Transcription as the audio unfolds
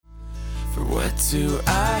What do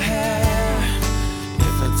I have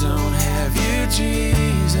if I don't have you,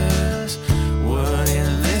 Jesus? What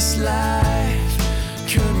in this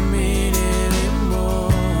life could mean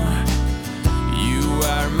anymore? You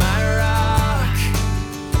are my rock,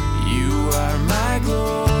 you are my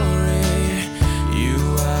glory, you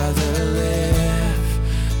are the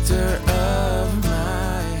lifter of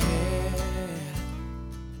my head.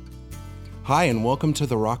 Hi, and welcome to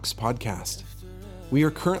the Rocks Podcast. We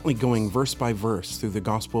are currently going verse by verse through the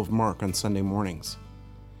Gospel of Mark on Sunday mornings.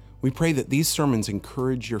 We pray that these sermons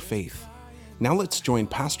encourage your faith. Now let's join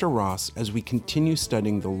Pastor Ross as we continue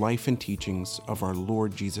studying the life and teachings of our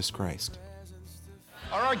Lord Jesus Christ.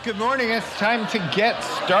 All right, good morning. It's time to get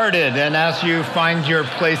started. And as you find your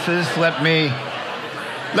places, let me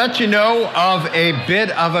let you know of a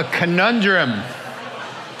bit of a conundrum.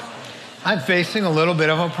 I'm facing a little bit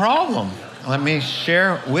of a problem. Let me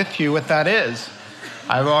share with you what that is.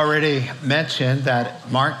 I've already mentioned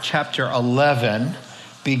that Mark chapter 11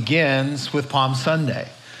 begins with Palm Sunday.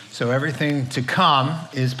 So everything to come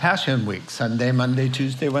is Passion Week. Sunday, Monday,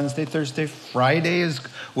 Tuesday, Wednesday, Thursday, Friday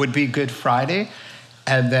would be Good Friday.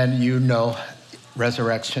 And then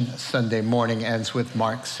Resurrection Sunday morning ends with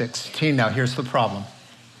Mark 16. Now here's the problem.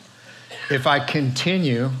 If I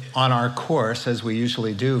continue on our course, as we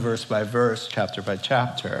usually do, verse by verse, chapter by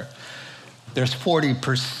chapter, there's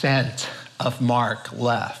 40% of Mark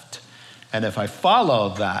left. And if I follow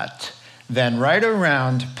that, then right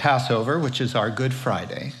around Passover, which is our Good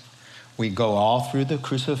Friday, we go all through the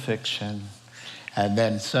crucifixion, and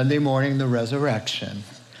then Sunday morning, the resurrection.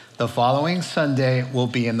 The following Sunday, we'll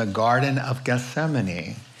be in the Garden of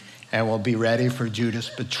Gethsemane, and we'll be ready for Judas'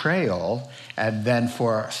 betrayal, and then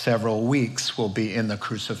for several weeks, we'll be in the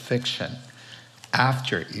crucifixion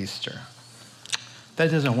after Easter. That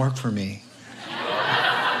doesn't work for me.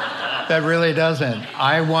 That really doesn't.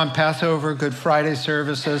 I want Passover, Good Friday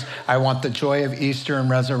services. I want the joy of Easter and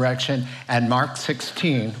resurrection. And Mark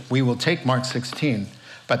 16, we will take Mark 16,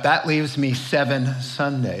 but that leaves me 7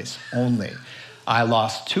 Sundays only. I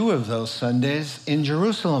lost 2 of those Sundays in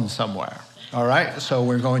Jerusalem somewhere. All right, so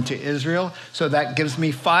we're going to Israel. So that gives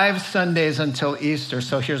me 5 Sundays until Easter.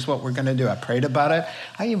 So here's what we're going to do. I prayed about it.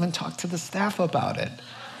 I even talked to the staff about it.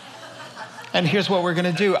 And here's what we're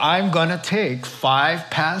going to do. I'm going to take 5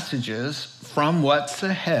 passages from what's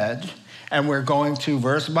ahead, and we're going to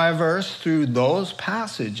verse by verse through those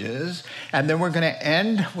passages, and then we're going to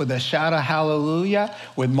end with a shout of hallelujah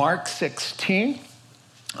with Mark 16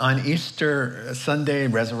 on Easter Sunday,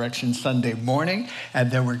 Resurrection Sunday morning,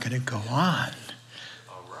 and then we're going to go on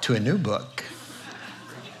to a new book,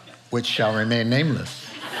 which shall remain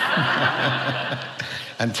nameless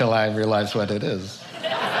until I realize what it is.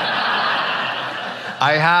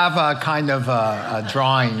 I have a kind of a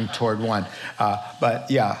drawing toward one, but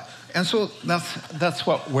yeah. And so that's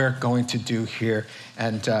what we're going to do here.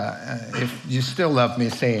 And if you still love me,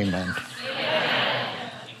 say amen.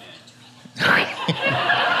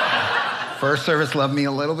 First service loved me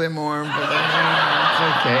a little bit more, but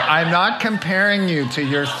that's okay. I'm not comparing you to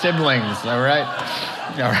your siblings, all right?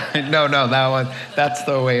 All right. No, that's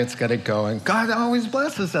the way it's going to go. And God always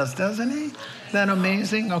blesses us, doesn't he? Isn't that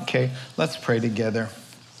amazing? Okay, let's pray together.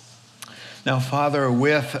 Now, Father,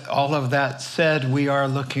 with all of that said, we are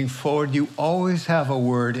looking forward. You always have a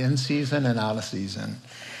word in season and out of season.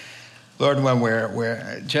 Lord, when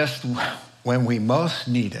we most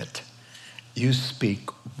need it, you speak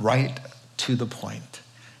right to the point.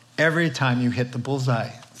 Every time you hit the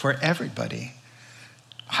bullseye for everybody.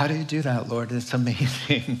 How do you do that, Lord? It's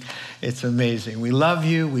amazing. It's amazing. We love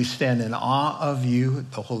you. We stand in awe of you,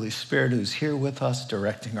 the Holy Spirit who's here with us,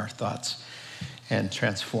 directing our thoughts and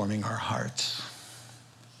transforming our hearts.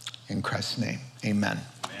 In Christ's name, amen.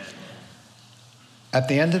 Amen. At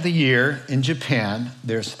the end of the year in Japan,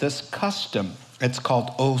 there's this custom. It's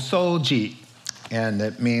called osoji, and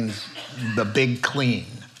it means the big clean.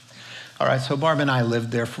 All right, so Barb and I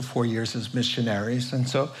lived there for 4 years as missionaries, and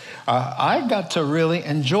so I got to really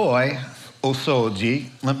enjoy osoji.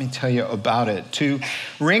 Let me tell you about it. To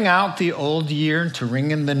ring out the old year, to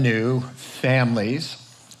ring in the new, families,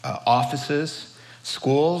 offices,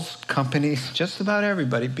 schools, companies, just about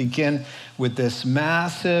everybody begin with this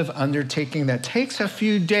massive undertaking that takes a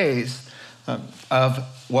few days of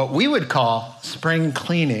what we would call spring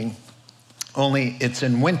cleaning. Only it's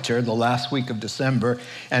in winter, the last week of December,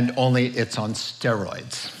 and only it's on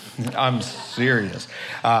steroids. I'm serious.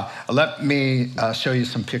 Let me show you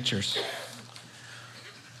some pictures.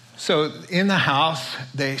 So in the house,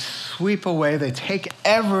 they sweep away, they take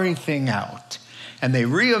everything out, and they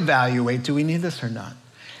reevaluate, do we need this or not?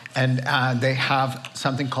 And they have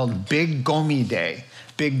something called Big Gomi Day.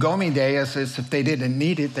 Big Gomi Day is if they didn't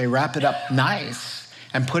need it, they wrap it up nice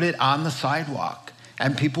and put it on the sidewalk.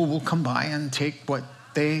 And people will come by and take what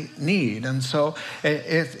they need. And so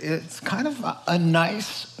it's kind of a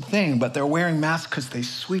nice thing, but they're wearing masks because they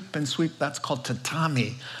sweep and sweep. That's called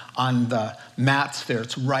tatami on the mats there.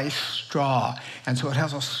 It's rice straw. And so it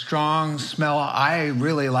has a strong smell. I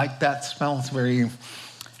really like that smell. It's very,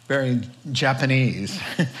 very Japanese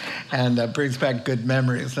and brings back good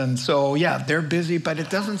memories. And so, yeah, they're busy, but it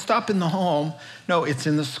doesn't stop in the home. No, it's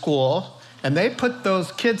in the school. And they put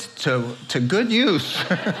those kids to good use.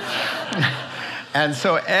 And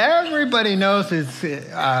so everybody knows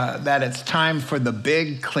that it's time for the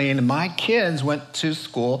big clean. My kids went to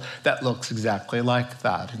school that looks exactly like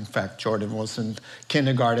that. In fact, Jordan was in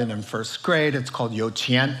kindergarten and first grade. It's called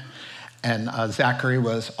Yochien. And Zachary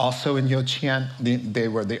was also in Yochien. They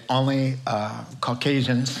were the only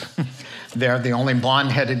Caucasians. They're the only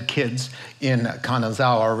blonde-headed kids in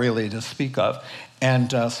Kanazawa, really, to speak of.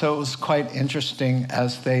 And so it was quite interesting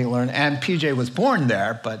as they learned. And PJ was born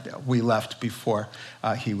there, but we left before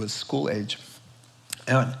he was school age.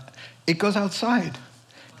 And it goes outside.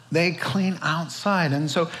 They clean outside.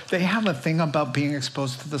 And so they have a thing about being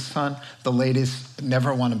exposed to the sun. The ladies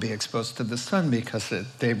never want to be exposed to the sun because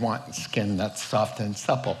they want skin that's soft and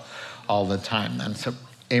supple all the time. And so,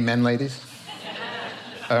 amen, ladies?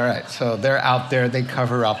 All right, so they're out there. They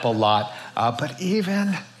cover up a lot. But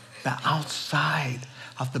even the outside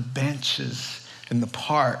of the benches in the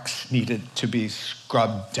parks needed to be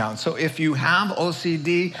scrubbed down. So if you have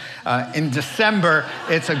OCD in December,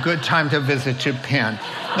 it's a good time to visit Japan.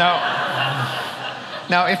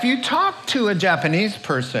 Now, if you talk to a Japanese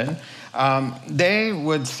person, they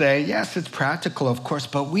would say, yes, it's practical, of course,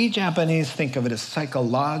 but we Japanese think of it as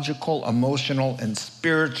psychological, emotional, and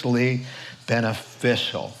spiritually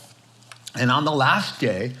beneficial. And on the last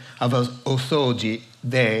day of Osoji,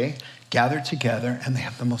 they gather together and they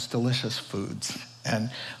have the most delicious foods and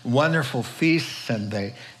wonderful feasts. And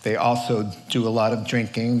they also do a lot of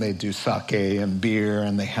drinking. They do sake and beer,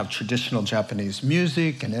 and they have traditional Japanese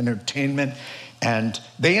music and entertainment. And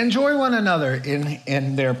they enjoy one another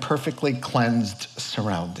in their perfectly cleansed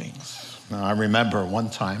surroundings. Now, I remember one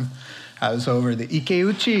time I was over the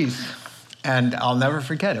Ikeuchis, and I'll never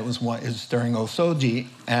forget, it was during Osoji,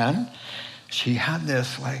 and she had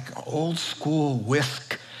this like old school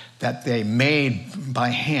whisk that they made by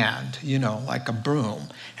hand, like a broom.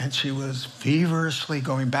 And she was feverishly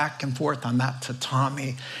going back and forth on that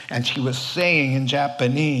tatami. And she was saying in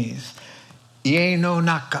Japanese, "Ie no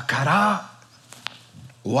naka kara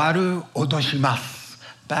waru odoshimasu."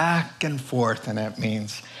 Back and forth, and that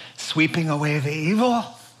means sweeping away the evil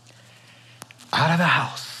out of the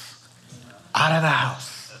house, out of the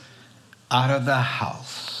house, out of the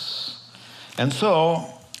house. And so,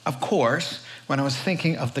 of course, when I was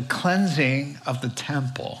thinking of the cleansing of the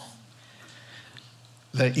temple,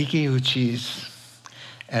 the Ikeuchis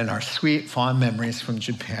and our sweet, fond memories from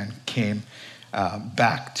Japan came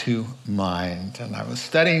back to mind. And I was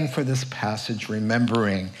studying for this passage,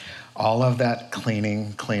 remembering all of that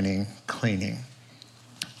cleaning.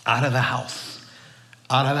 Out of the house,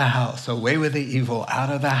 away with the evil, out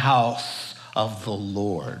of the house of the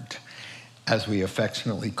Lord, as we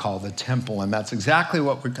affectionately call the temple. And that's exactly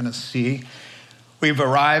what we're going to see. We've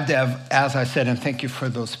arrived, as I said, and thank you for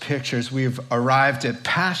those pictures, we've arrived at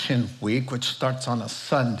Passion Week, which starts on a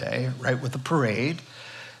Sunday, right, with a parade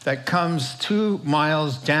that comes 2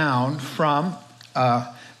 miles down from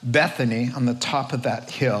Bethany on the top of that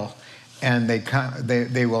hill. And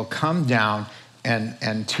they will come down,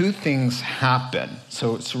 and two things happen.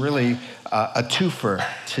 So it's really a twofer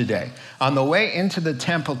today. On the way into the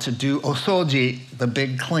temple to do Osoji, the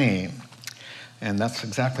big clean, and that's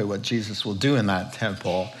exactly what Jesus will do in that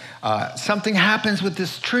temple, something happens with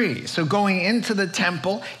this tree. So going into the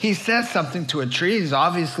temple, he says something to a tree. He's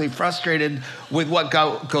obviously frustrated with what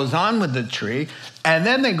goes on with the tree. And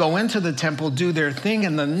then they go into the temple, do their thing,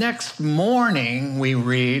 and the next morning, we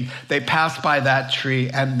read, they pass by that tree,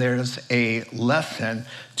 and there's a lesson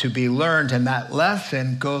to be learned. And that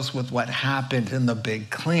lesson goes with what happened in the big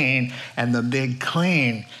clean. And the big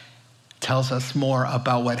clean tells us more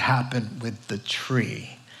about what happened with the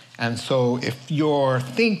tree. And so if you're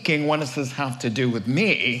thinking, what does this have to do with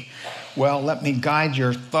me? Well, let me guide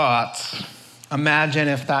your thoughts. Imagine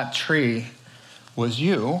if that tree was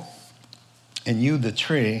you, and you the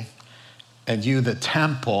tree, and you the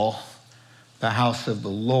temple, the house of the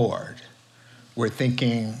Lord. We're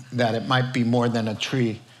thinking that it might be more than a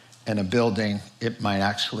tree and a building. It might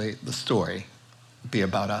actually, the story, be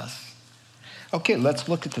about us. Okay, let's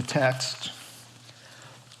look at the text.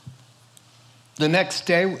 the next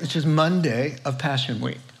day, which is Monday of Passion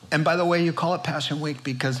Week. And by the way, you call it Passion Week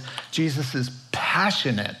because Jesus is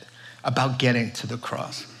passionate about getting to the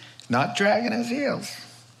cross, not dragging his heels.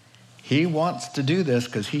 He wants to do this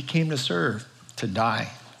because he came to serve, to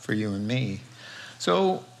die for you and me.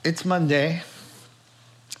 So it's Monday,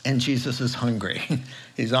 and Jesus is hungry.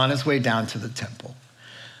 He's on his way down to the temple.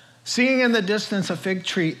 Seeing in the distance a fig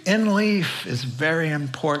tree in leaf is very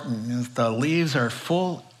important. The leaves are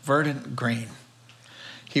full, verdant green.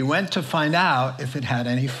 He went to find out if it had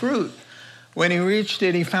any fruit. When he reached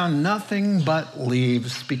it, he found nothing but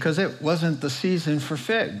leaves because it wasn't the season for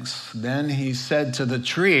figs. Then he said to the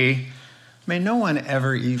tree, "May no one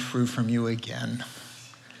ever eat fruit from you again."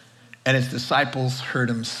 And his disciples heard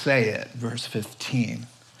him say it, verse 15.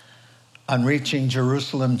 On reaching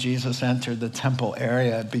Jerusalem, Jesus entered the temple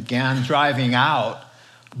area and began driving out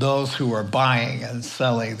those who were buying and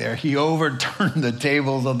selling there. He overturned the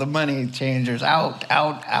tables of the money changers,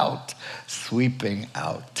 out, sweeping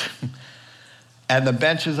out. And the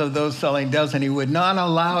benches of those selling doves, and he would not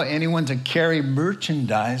allow anyone to carry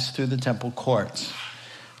merchandise through the temple courts.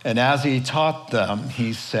 And as he taught them,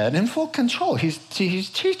 he said, in full control, he's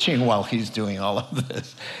teaching while he's doing all of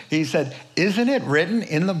this. He said, "Isn't it written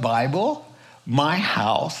in the Bible, my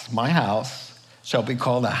house shall be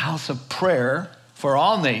called a house of prayer for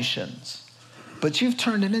all nations, but you've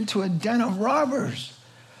turned it into a den of robbers."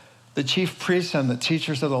 The chief priests and the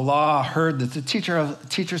teachers of the law heard that the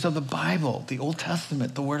teachers of the Bible, the Old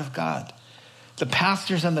Testament, the Word of God, the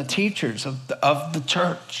pastors and the teachers of the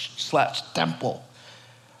church/temple,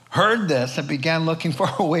 heard this and began looking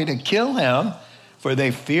for a way to kill him, for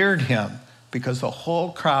they feared him because the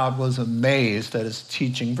whole crowd was amazed at his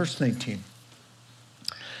teaching. Verse 19.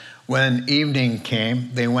 When evening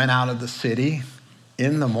came, they went out of the city.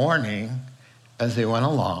 In the morning, as they went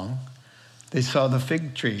along, they saw the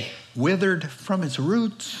fig tree withered from its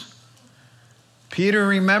roots. Peter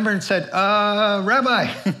remembered and said,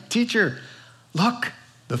 "Rabbi, teacher, look,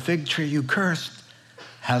 the fig tree you cursed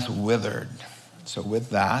has withered." So with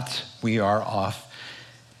that, we are off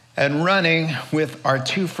and running with our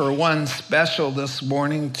 2-for-1 special this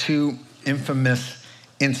morning, 2 infamous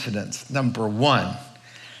incidents. Number 1,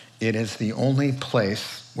 it is the only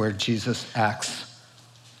place where Jesus acts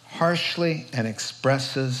harshly and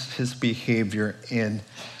expresses his behavior in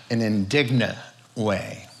an indignant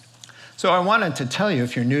way. So I wanted to tell you,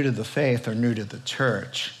 if you're new to the faith or new to the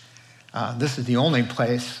church, this is the only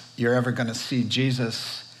place you're ever going to see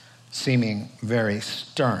Jesus seeming very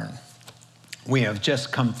stern. We have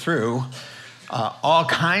just come through all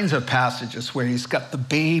kinds of passages where he's got the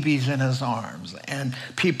babies in his arms and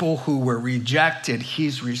people who were rejected,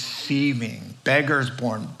 he's receiving, beggars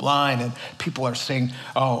born blind, and people are saying,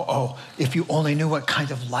 oh, if you only knew what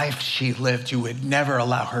kind of life she lived, you would never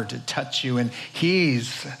allow her to touch you. And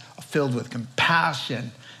he's filled with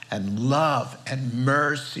compassion and love and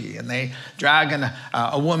mercy. And they drag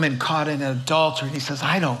a woman caught in adultery, and he says,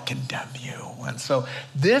 "I don't condemn you." And so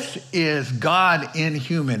this is God in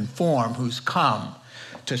human form who's come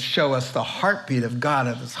to show us the heartbeat of God.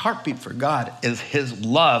 And his heartbeat for God is his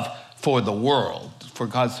love for the world. For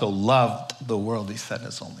God so loved the world, he sent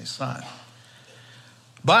his only son.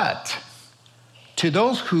 But to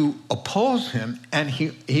those who oppose him, and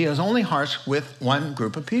he is only harsh with one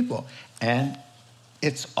group of people, and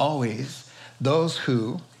it's always those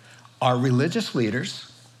who are religious leaders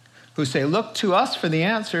who say, "Look to us for the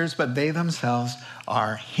answers," but they themselves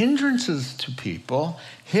are hindrances to people,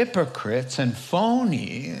 hypocrites and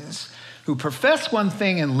phonies who profess one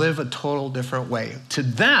thing and live a total different way. To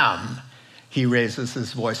them, he raises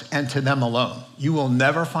his voice, and to them alone. You will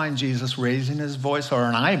never find Jesus raising his voice or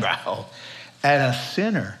an eyebrow at a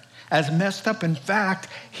sinner as messed up. In fact,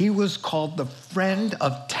 he was called the friend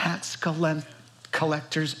of tax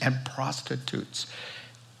collectors and prostitutes,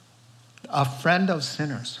 a friend of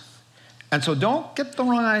sinners. And so don't get the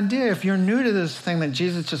wrong idea if you're new to this thing that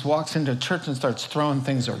Jesus just walks into church and starts throwing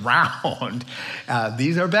things around.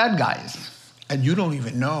 These are bad guys, and you don't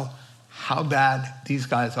even know how bad these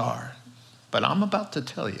guys are. But I'm about to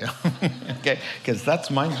tell you, okay, because that's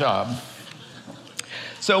my job.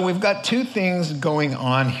 So we've got 2 things going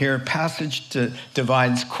on here. Passage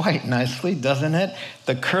divides quite nicely, doesn't it?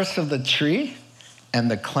 The curse of the tree and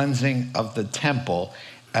the cleansing of the temple.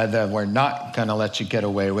 That we're not going to let you get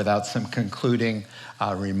away without some concluding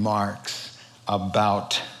remarks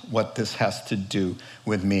about what this has to do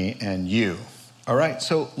with me and you. All right,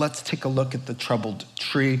 so let's take a look at the troubled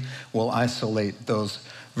tree. We'll isolate those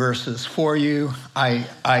verses for you. I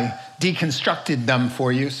deconstructed them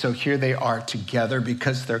for you, so here they are together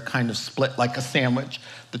because they're kind of split like a sandwich.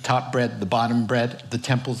 The top bread, the bottom bread, the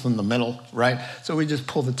temple's in the middle, right? So we just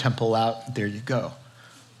pull the temple out, there you go.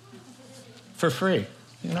 For free,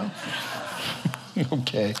 you know?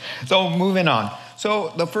 Okay, so moving on.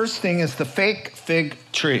 So the first thing is the fake fig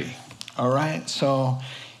tree, all right? So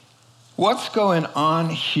what's going on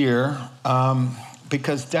here?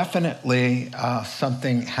 Because definitely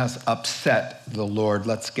something has upset the Lord.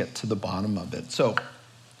 Let's get to the bottom of it. So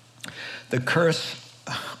the curse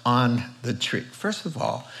on the tree. First of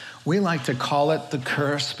all, we like to call it the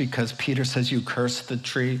curse because Peter says you curse the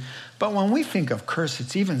tree. But when we think of curse,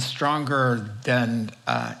 it's even stronger than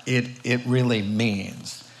it really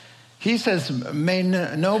means. He says, may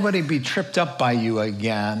nobody be tripped up by you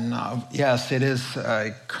again. Yes, it is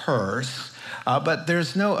a curse, but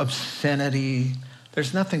there's no obscenity.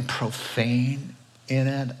 There's nothing profane in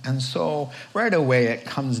it. And so right away, it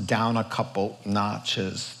comes down a couple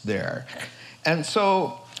notches there. And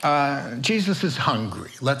so Jesus is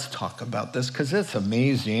hungry. Let's talk about this because it's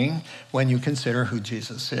amazing when you consider who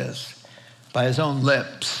Jesus is. By his own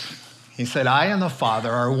lips, he said, I and the Father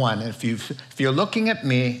are one. If you're looking at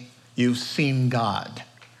me, you've seen God,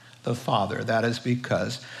 the Father. That is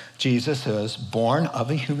because Jesus was born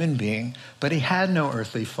of a human being, but he had no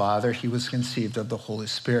earthly father. He was conceived of the Holy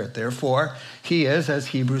Spirit. Therefore, he is, as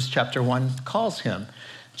Hebrews chapter 1 calls him.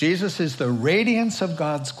 Jesus is the radiance of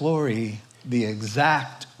God's glory, the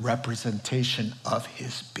exact representation of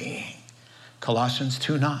his being. Colossians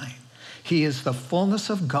 2:9. He is the fullness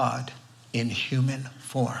of God in human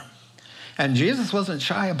form. And Jesus wasn't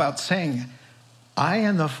shy about saying, I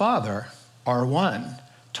and the Father are one,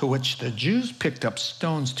 to which the Jews picked up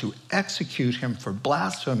stones to execute him for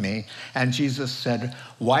blasphemy. And Jesus said,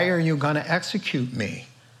 why are you going to execute me?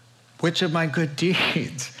 Which of my good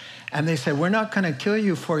deeds? And they said, we're not going to kill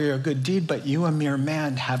you for your good deed, but you, a mere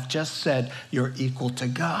man, have just said you're equal to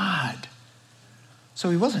God. So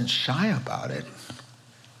he wasn't shy about it.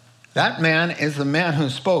 That man is the man who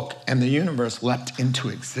spoke and the universe leapt into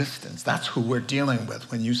existence. That's who we're dealing with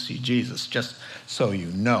when you see Jesus, just so you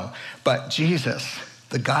know. But Jesus,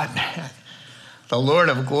 the God-man, the Lord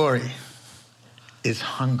of glory, is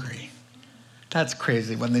hungry. That's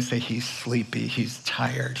crazy when they say he's sleepy, he's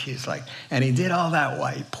tired, and he did all that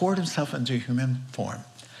why? He poured himself into human form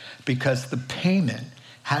because the payment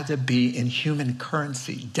had to be in human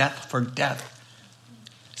currency, death for death,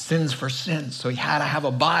 sins for sins. So he had to have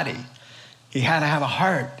a body. He had to have a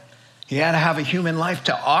heart. He had to have a human life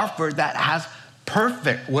to offer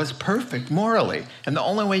that was perfect morally. And the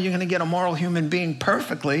only way you're going to get a moral human being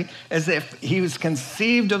perfectly is if he was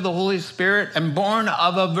conceived of the Holy Spirit and born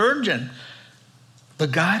of a virgin. The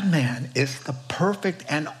God-man is the perfect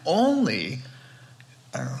and only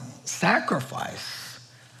sacrifice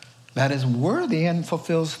that is worthy and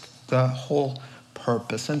fulfills the whole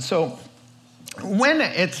purpose. And so when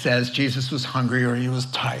it says Jesus was hungry or he was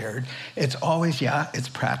tired, it's always, it's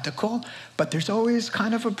practical, but there's always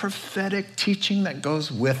kind of a prophetic teaching that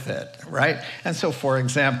goes with it, right? And so, for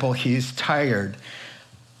example, he's tired.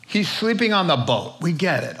 He's sleeping on the boat. We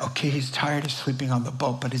get it. Okay, he's tired, he's sleeping on the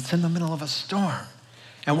boat, but it's in the middle of a storm.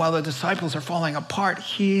 And while the disciples are falling apart,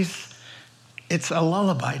 it's a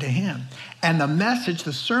lullaby to him. And the message,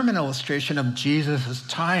 the sermon illustration of Jesus is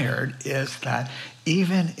tired is that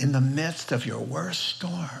even in the midst of your worst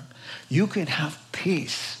storm, you can have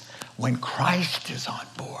peace when Christ is on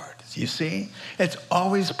board. You see? It's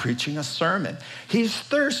always preaching a sermon. He's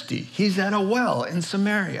thirsty. He's at a well in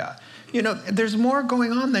Samaria. You know, there's more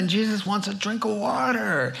going on than Jesus wants a drink of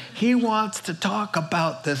water. He wants to talk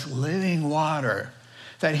about this living water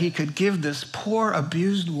that he could give this poor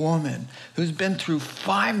abused woman who's been through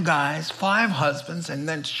 5 guys, 5 husbands, and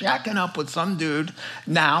then shacking up with some dude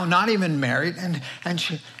now, not even married,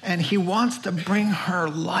 and he wants to bring her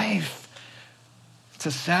life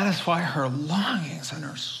to satisfy her longings and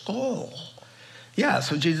her soul. Yeah,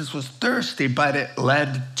 so Jesus was thirsty, but it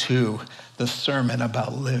led to the sermon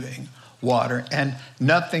about living water, and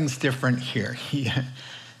nothing's different here.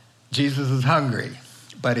 Jesus is hungry,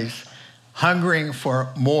 but he's hungering for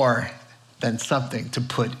more than something to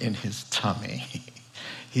put in his tummy.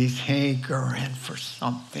 He's hankering for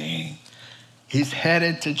something. He's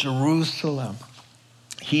headed to Jerusalem.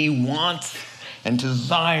 He wants and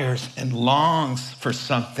desires and longs for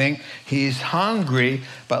something. He's hungry,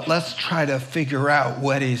 but let's try to figure out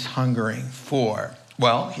what he's hungering for.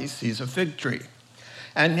 Well, he sees a fig tree.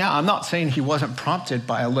 And yeah, I'm not saying he wasn't prompted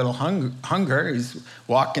by a little hunger. He's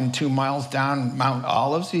walking 2 miles down Mount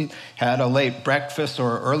Olives. He had a late breakfast,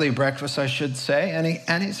 or early breakfast, I should say,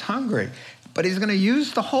 and he's hungry. But he's going to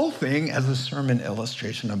use the whole thing as a sermon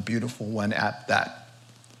illustration, a beautiful one at that.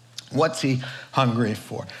 What's he hungry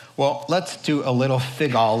for? Well, let's do a little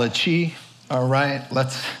figology, all right?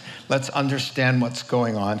 Let's understand what's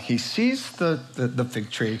going on. He sees the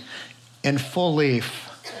fig tree in full leaf.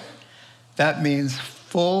 That means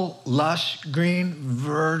full, lush, green,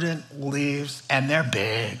 verdant leaves, and they're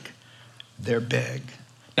big. They're big.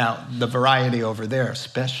 Now, the variety over there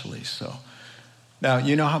especially so. Now,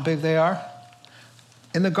 you know how big they are?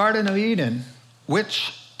 In the Garden of Eden,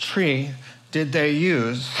 which tree did they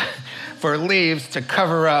use for leaves to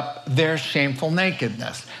cover up their shameful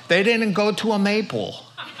nakedness? They didn't go to a maple.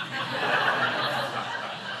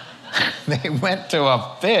 They went to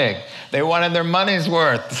a fig. They wanted their money's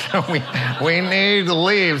worth. So we need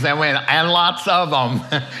leaves, and lots of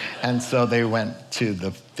them. And so they went to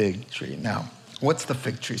the fig tree. Now, what's the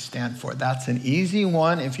fig tree stand for? That's an easy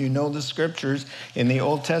one if you know the scriptures. In the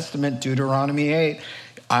Old Testament, Deuteronomy 8,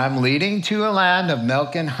 I'm leading to a land of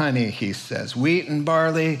milk and honey, he says, wheat and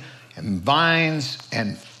barley and vines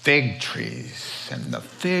and fig trees, and the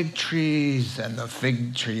fig trees and the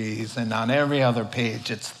fig trees, and on every other page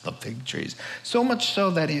it's the fig trees. So much so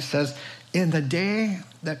that he says, in the day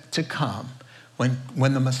that to come,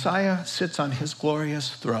 when the Messiah sits on his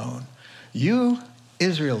glorious throne, you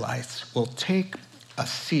Israelites will take a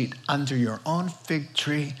seat under your own fig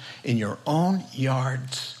tree in your own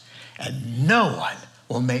yards, and no one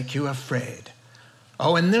will make you afraid.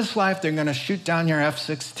 Oh, in this life, they're going to shoot down your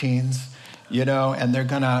F-16s, and they're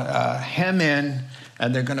going to hem in,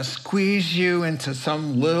 and they're going to squeeze you into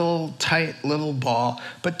some tight little ball.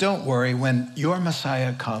 But don't worry, when your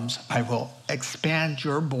Messiah comes, I will expand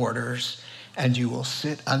your borders, and you will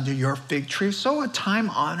sit under your fig tree. So a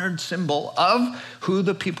time-honored symbol of who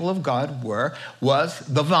the people of God were was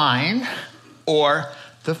the vine or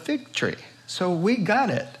the fig tree. So we got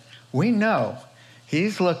it. We know.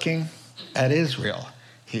 He's looking at Israel.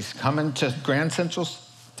 He's coming to Grand Central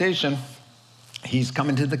Station. He's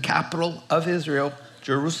coming to the capital of Israel,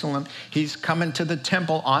 Jerusalem. He's coming to the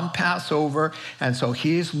temple on Passover. And so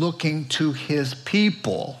he's looking to his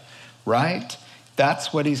people, right?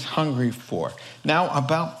 That's what he's hungry for. Now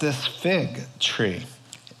about this fig tree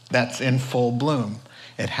that's in full bloom.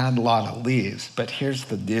 It had a lot of leaves, but here's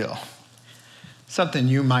the deal. Something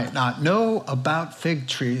you might not know about fig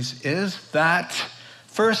trees is that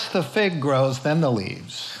first the fig grows, then the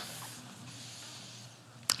leaves.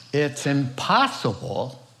 It's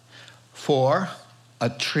impossible for a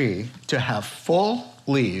tree to have full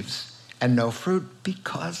leaves and no fruit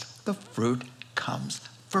because the fruit comes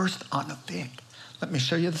first on a fig. Let me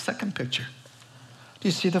show you the second picture. Do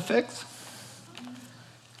you see the figs?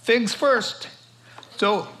 Figs first.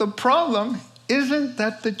 So the problem isn't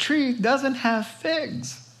that the tree doesn't have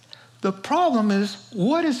figs. The problem is,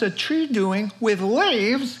 what is a tree doing with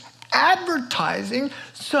leaves advertising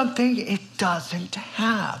something it doesn't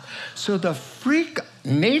have? So the freak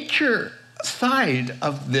nature side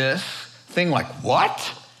of this thing, like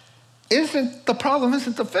what? Isn't the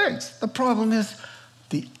figs. The problem is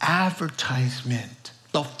the advertisement,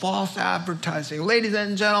 the false advertising. Ladies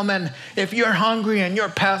and gentlemen, if you're hungry and you're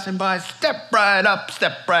passing by, step right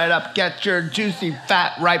up, get your juicy,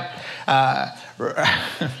 fat, ripe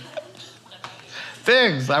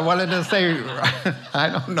figs. I wanted to say, I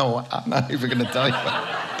don't know. I'm not even going to tell you.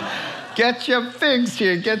 Get your figs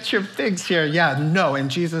here. Yeah, no.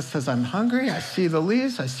 And Jesus says, I'm hungry. I see the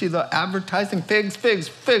leaves. I see the advertising.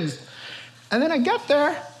 Figs. And then I get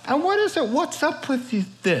there. And what is it? What's up with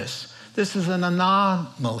this? This is an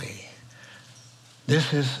anomaly.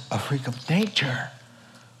 This is a freak of nature.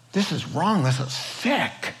 This is wrong. This is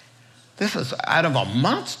sick. This is out of a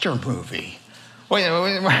monster movie. Wait.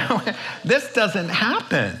 This doesn't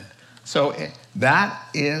happen. So that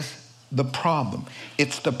is the problem.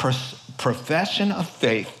 It's the profession of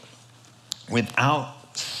faith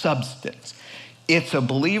without substance. It's a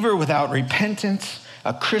believer without repentance,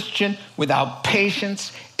 a Christian without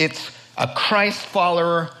patience. It's a Christ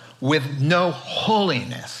follower with no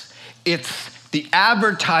holiness. It's the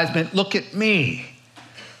advertisement, look at me.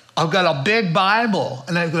 I've got a big Bible,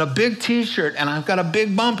 and I've got a big t-shirt, and I've got a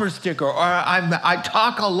big bumper sticker, or I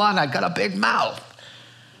talk a lot, I've got a big mouth.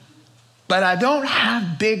 But I don't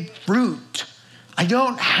have big fruit. I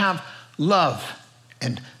don't have love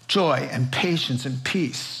and joy and patience and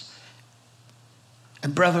peace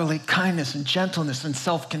and brotherly kindness and gentleness and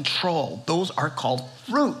self-control. Those are called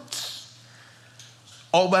fruits.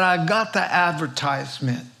 Oh, but I got the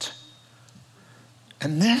advertisement.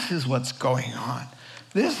 And this is what's going on.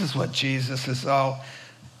 This is what Jesus is all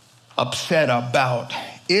upset about.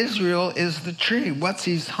 Israel is the tree. What's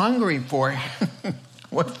he hungry for?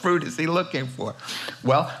 What fruit is he looking for?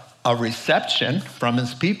 Well, a reception from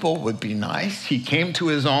his people would be nice. He came to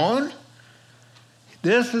his own.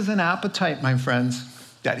 This is an appetite, my friends,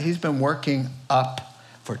 that he's been working up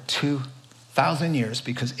for 2,000 years,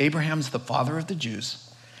 because Abraham's the father of the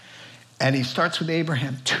Jews. And he starts with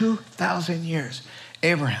Abraham, 2,000 years.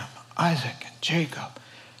 Abraham, Isaac, and Jacob.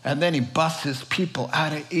 And then he busts his people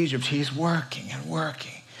out of Egypt. He's working and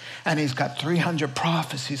working. And he's got 300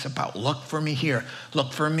 prophecies about, look for me here,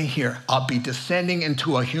 look for me here. I'll be descending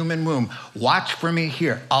into a human womb. Watch for me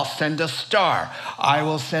here. I'll send a star. I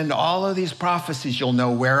will send all of these prophecies. You'll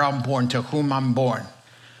know where I'm born, to whom I'm born.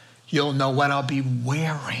 You'll know what I'll be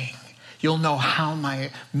wearing. You'll know how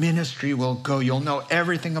my ministry will go. You'll know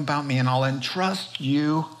everything about me, and I'll entrust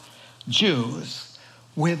you, Jews,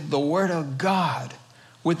 with the word of God,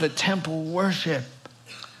 with the temple worship,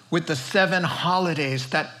 with the 7 holidays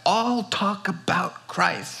that all talk about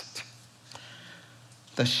Christ.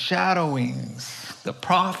 The shadowings, the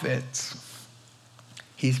prophets.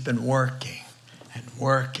 He's been working and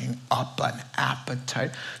working up an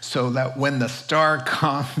appetite so that when the star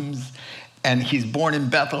comes and he's born in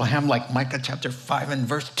Bethlehem, like Micah chapter 5 and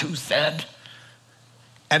verse 2 said,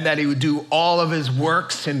 and that he would do all of his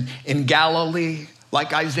works in Galilee,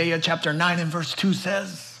 like Isaiah chapter 9 and verse 2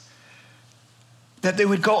 says, that they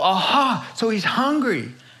would go, aha, so he's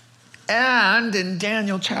hungry. And in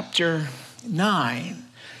Daniel chapter 9,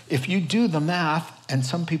 if you do the math, and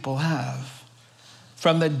some people have,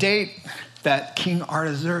 from the date that King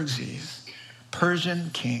Artaxerxes,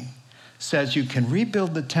 Persian king, says you can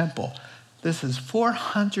rebuild the temple, this is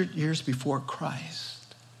 400 years before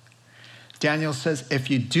Christ. Daniel says,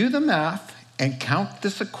 if you do the math and count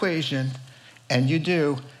this equation, and you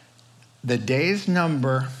do, the days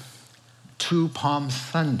number to Palm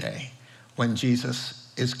Sunday, when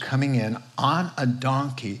Jesus is coming in on a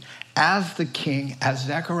donkey as the king, as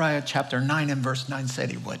Zechariah chapter 9 and verse 9 said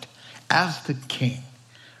he would, as the king,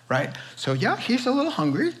 right? So yeah, he's a little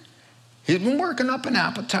hungry. He's been working up an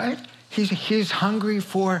appetite. He's hungry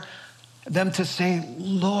for them to say,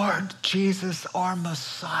 Lord Jesus, our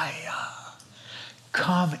Messiah,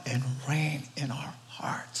 come and reign in our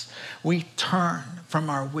hearts. We turn from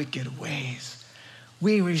our wicked ways.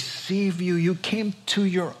 We receive you. You came to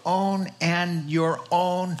your own, and your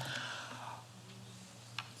own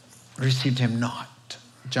received him not.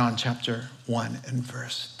 John chapter 1 and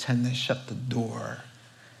verse 10, they shut the door.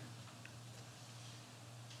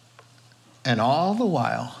 And all the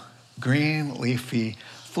while, green, leafy,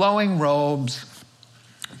 flowing robes,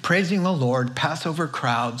 praising the Lord, Passover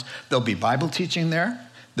crowds. There'll be Bible teaching there.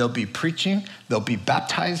 There'll be preaching. There'll be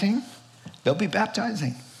baptizing. They'll be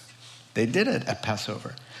baptizing. They did it at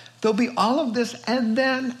Passover. There'll be all of this, and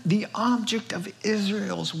then the object of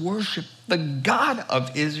Israel's worship, the God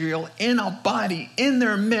of Israel in a body in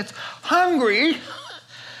their midst, hungry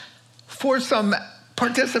for some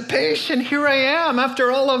participation. Here I am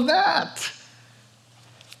after all of that.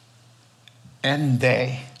 And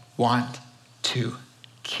they want to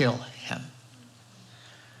kill him.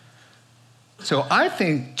 So I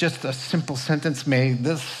think just a simple sentence, may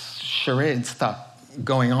this charade stop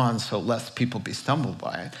going on so less people be stumbled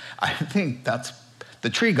by it. I think the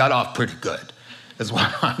tree got off pretty good, is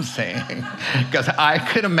what I'm saying. Because I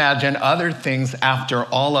could imagine other things after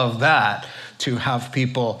all of that to have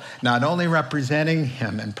people not only representing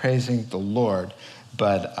him and praising the Lord,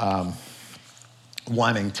 but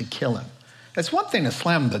wanting to kill him. It's one thing to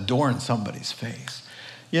slam the door in somebody's face.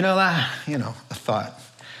 A thought.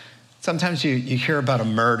 Sometimes you hear about a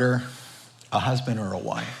murder, a husband or a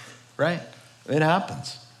wife, right? It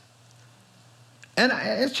happens. And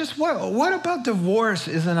it's just, what about divorce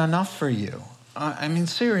isn't enough for you? I mean,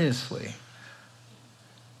 seriously.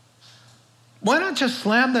 Why not just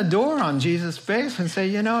slam the door on Jesus' face and say,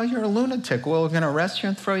 you're a lunatic. We're going to arrest you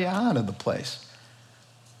and throw you out of the place.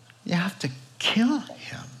 You have to kill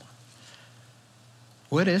him.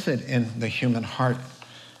 What is it in the human heart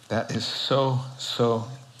that is so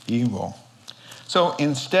evil? So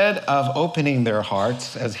instead of opening their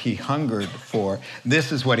hearts as he hungered for,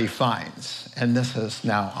 this is what he finds. And this is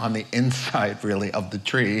now on the inside, really, of the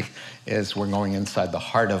tree, is we're going inside the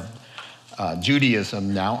heart of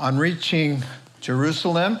Judaism now. On reaching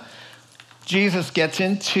Jerusalem, Jesus gets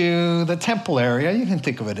into the temple area. You can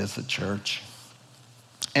think of it as the church.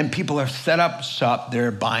 And people are set up shop there,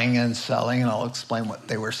 buying and selling, and I'll explain what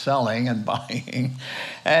they were selling and buying,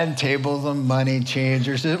 and tables of money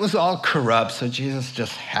changers. It was all corrupt, so Jesus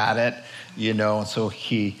just had it, and so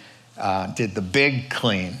he did the big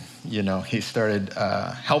clean. He started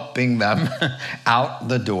helping them out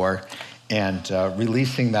the door and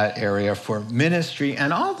releasing that area for ministry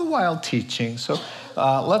and all the while teaching. So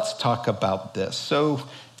let's talk about this. So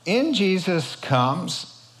in Jesus comes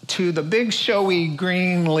to the big showy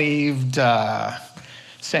green-leaved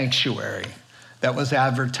sanctuary that was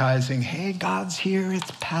advertising, hey, God's here,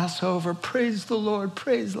 it's Passover, praise the Lord,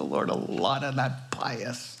 praise the Lord. A lot of that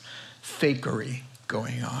pious fakery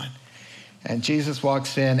going on. And Jesus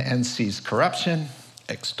walks in and sees corruption,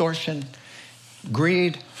 extortion,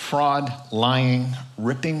 greed, fraud, lying,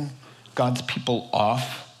 ripping God's people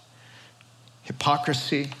off,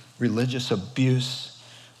 hypocrisy, religious abuse,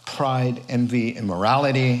 pride, envy,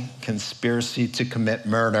 immorality, conspiracy to commit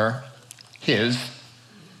murder,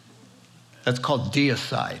 that's called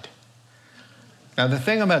deicide. Now, the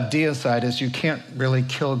thing about deicide is you can't really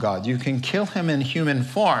kill God. You can kill him in human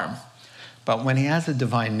form, but when he has a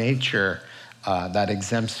divine nature, that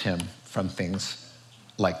exempts him from things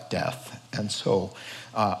like death. And so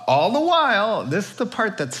all the while, this is the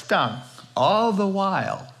part that stung, all the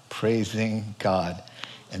while praising God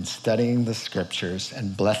and studying the scriptures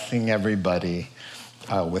and blessing everybody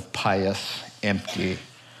with pious, empty,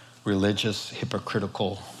 religious,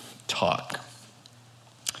 hypocritical talk.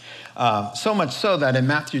 So much so that in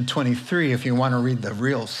Matthew 23, if you want to read the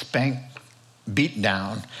real spank beat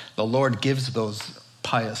down, the Lord gives those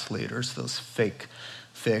pious leaders, those fake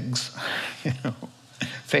figs,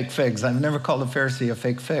 fake figs. I've never called a Pharisee a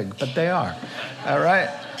fake fig, but they are. All right.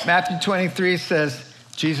 Matthew 23 says,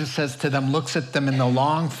 Jesus says to them, looks at them in the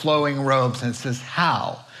long flowing robes and says,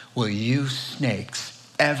 how will you snakes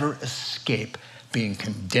ever escape being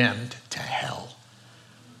condemned to hell?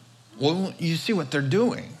 Well, you see what they're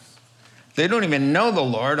doing. They don't even know the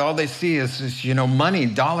Lord. All they see is money,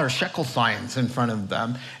 dollar, shekel signs in front of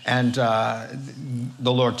them. And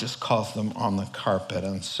the Lord just calls them on the carpet.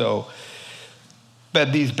 And so,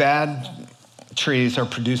 but these bad trees are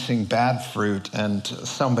producing bad fruit, and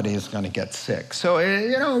somebody is going to get sick. So,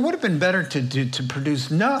 it would have been better to produce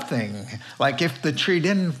nothing, like if the tree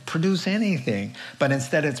didn't produce anything, but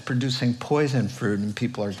instead it's producing poison fruit and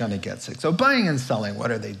people are going to get sick. So buying and selling, what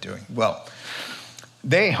are they doing? Well,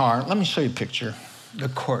 they are, let me show you a picture. The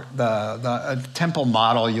court, the temple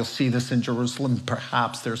model, you'll see this in Jerusalem,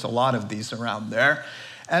 perhaps. There's a lot of these around there.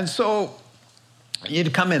 And so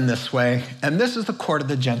you'd come in this way, and this is the court of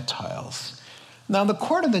the Gentiles. Now, the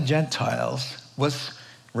court of the Gentiles was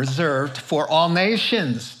reserved for all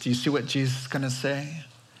nations. Do you see what Jesus is going to say?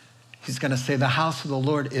 He's going to say the house of the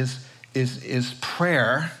Lord is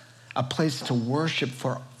prayer, a place to worship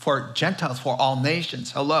for Gentiles, for all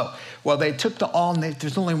nations. Hello. Well, they took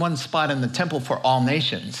there's only one spot in the temple for all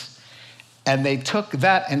nations. And they took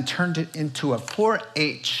that and turned it into a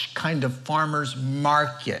 4-H kind of farmer's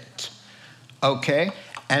market. Okay?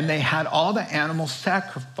 And they had all the animals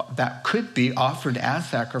that could be offered as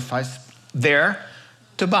sacrifice there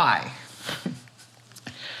to buy.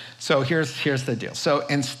 So here's the deal. So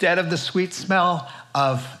instead of the sweet smell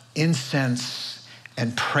of incense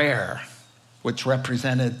and prayer, which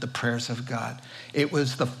represented the prayers of God, it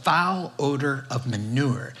was the foul odor of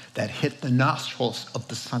manure that hit the nostrils of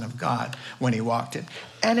the Son of God when he walked in.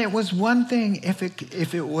 And it was one thing if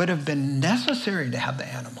it would have been necessary to have the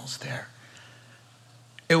animals there.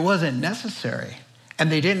 It wasn't necessary. And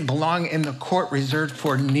they didn't belong in the court reserved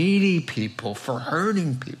for needy people, for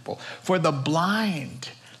hurting people, for the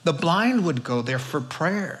blind. The blind would go there for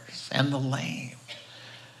prayers, and the lame.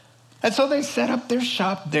 And so they set up their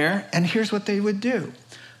shop there, and here's what they would do.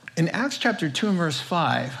 In Acts chapter 2 and verse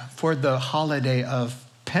 5, for the holiday of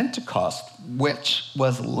Pentecost, which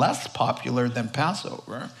was less popular than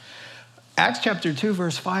Passover, Acts chapter 2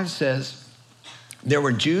 verse 5 says, there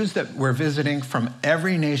were Jews that were visiting from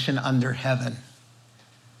every nation under heaven.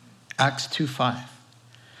 Acts 2:5.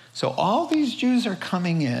 So all these Jews are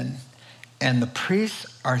coming in, and the priests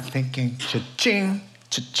are thinking, cha-ching,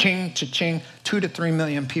 cha-ching, cha-ching. 2 to 3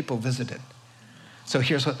 million people visited. So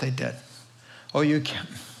here's what they did.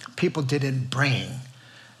 People didn't bring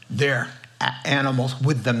their animals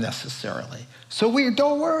with them necessarily. So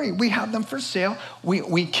don't worry, we have them for sale.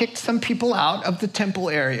 We kicked some people out of the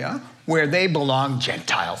temple area where they belong,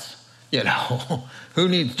 Gentiles. Who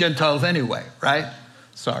needs Gentiles anyway, right?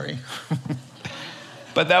 Sorry.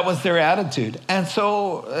 But that was their attitude. And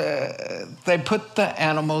so they put the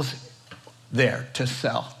animals there to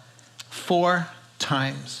sell 4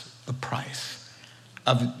 times the price.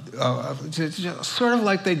 Sort of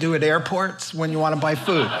like they do at airports when you want to buy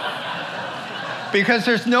food. Because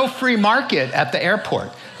there's no free market at the airport.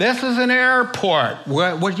 This is an airport.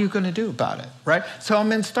 What are you going to do about it, right? So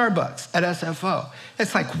I'm in Starbucks at SFO.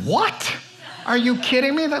 It's like, what? Are you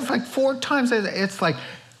kidding me? That's like 4 times. It's like,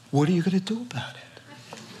 what are you going to do about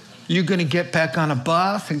it? You're going to get back on a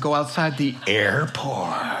bus and go outside the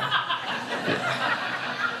airport.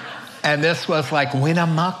 And this was like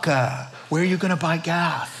Winnemucca. Where are you going to buy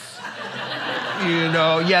gas?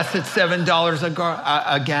 Yes, it's $7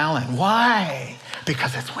 a gallon. Why?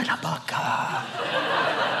 Because it's Winnemucca.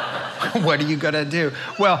 What are you going to do?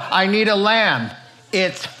 Well, I need a lamb.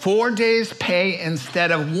 It's 4 days' pay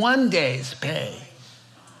instead of 1 day's pay.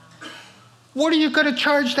 What are you going to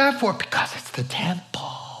charge that for? Because it's the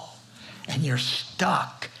temple. And you're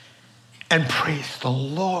stuck. And praise the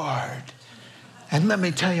Lord. And let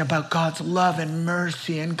me tell you about God's love and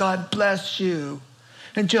mercy. And God bless you.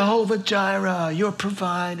 And Jehovah Jireh, your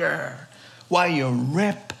provider. While you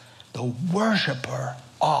rip the worshiper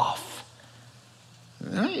off.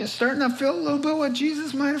 You're starting to feel a little bit what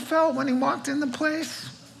Jesus might have felt when he walked in the place.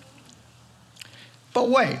 But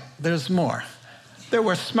wait, there's more. There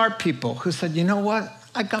were smart people who said, you know what?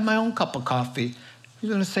 I got my own cup of coffee. You're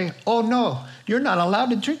going to say, oh, no, you're not allowed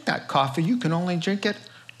to drink that coffee. You can only drink it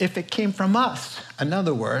if it came from us. In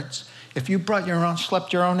other words, if you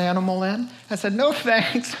schlepped your own animal in, I said, no,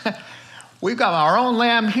 thanks. We got our own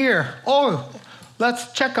lamb here. Oh,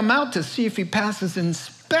 let's check him out to see if he passes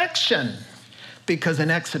inspection. Because in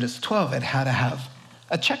Exodus 12, it had to have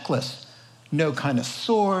a checklist. No kind of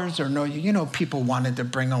sores or people wanted to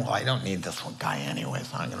bring him. Well, I don't need this one guy anyway,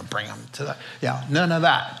 so I'm going to bring him to the, none of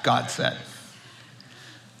that, God said.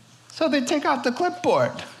 So they take out the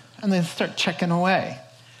clipboard and they start checking away.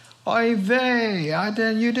 Oy vey,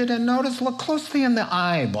 you didn't notice? Look closely in the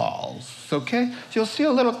eyeballs, okay? You'll see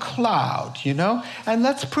a little cloud, And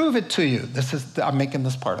let's prove it to you. I'm making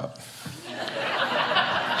this part up.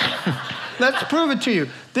 Let's prove it to you.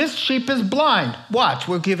 This sheep is blind. Watch,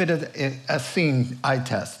 we'll give it a seeing eye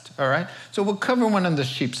test, all right? So we'll cover one of the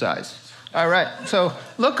sheep's eyes. All right, so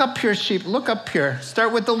look up here, sheep. Look up here.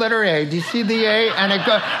 Start with the letter A. Do you see the A? And it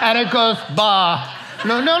goes, ba.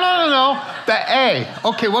 No. The A.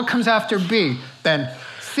 Okay, what comes after B? Then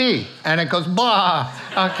C. And it goes, ba.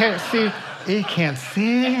 Okay, see, he can't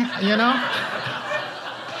see,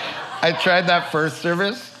 I tried that first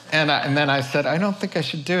service. And then I said, I don't think I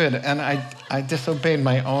should do it. And I disobeyed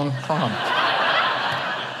my own prompt.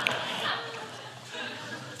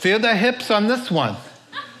 Feel the hips on this one.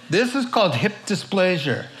 This is called hip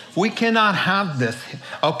dysplasia. We cannot have this.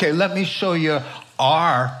 Okay, let me show you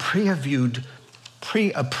our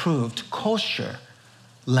pre-approved kosher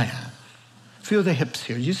lamb. Feel the hips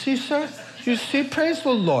here. You see, sir? You see, praise the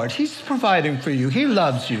Lord. He's providing for you. He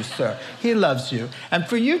loves you, sir. He loves you. And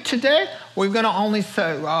for you today, we're going to only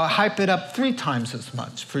hype it up 3 times as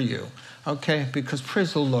much for you, okay? Because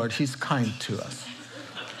praise the Lord, he's kind to us.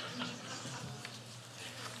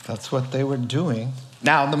 That's what they were doing.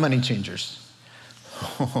 Now, the money changers.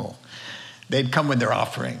 They'd come with their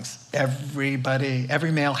offerings. Every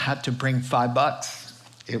male had to bring $5.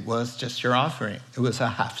 It was just your offering. It was a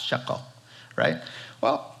half shekel, right?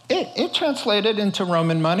 Well, it translated into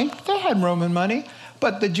Roman money. They had Roman money.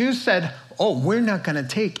 But the Jews said, oh, we're not going to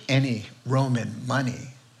take any Roman money.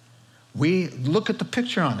 We look at the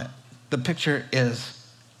picture on it. The picture is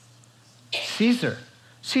Caesar.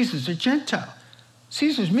 Caesar's a Gentile.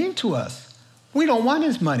 Caesar's mean to us. We don't want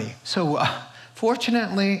his money. So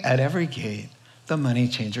fortunately, at every gate, the money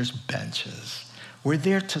changers' benches. We're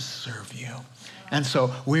there to serve you. And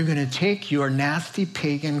so we're going to take your nasty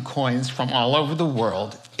pagan coins from all over the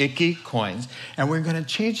world, icky coins, and we're going to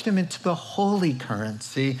change them into the holy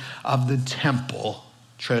currency of the temple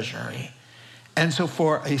treasury. And so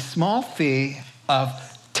for a small fee of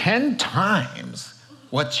 10 times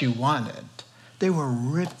what you wanted, they were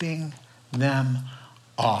ripping them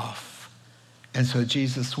off. And so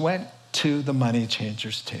Jesus went to the money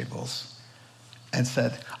changers' tables and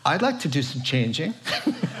said, I'd like to do some changing.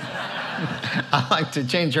 I'd like to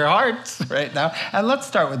change your hearts right now. And let's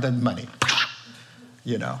start with the money,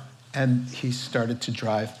 And he started to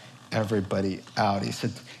drive everybody out. He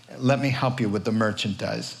said, let me help you with the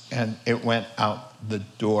merchandise. And it went out the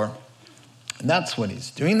door. And that's what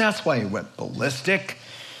he's doing. That's why he went ballistic.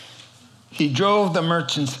 He drove the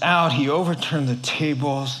merchants out. He overturned the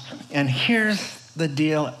tables. And here's the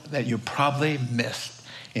deal that you probably missed.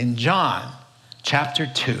 In John chapter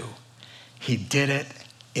 2, he did it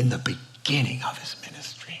in the beginning of his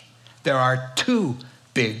ministry. There are 2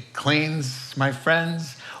 big cleans, my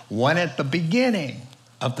friends. One at the beginning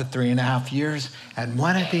of the 3.5 years and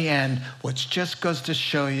one at the end, which just goes to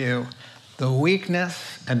show you the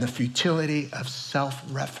weakness and the futility of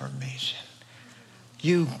self-reformation.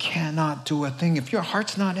 You cannot do a thing if your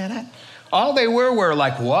heart's not in it. All they were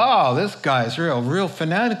like, wow, this guy's real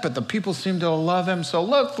fanatic, but the people seem to love him, so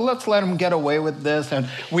let's let him get away with this, and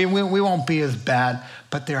we won't be as bad.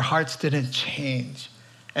 But their hearts didn't change,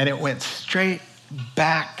 and it went straight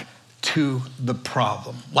back to the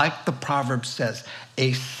problem. Like the proverb says,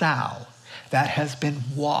 a sow that has been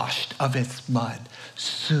washed of its mud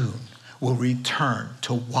soon will return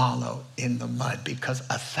to wallow in the mud, because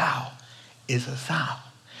a sow is a sow.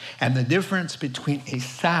 And the difference between a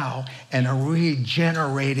sow and a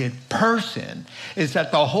regenerated person is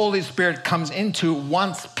that the Holy Spirit comes into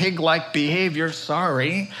once pig-like behavior,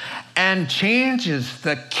 and changes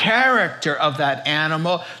the character of that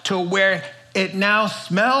animal to where it now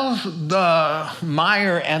smells the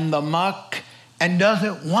mire and the muck and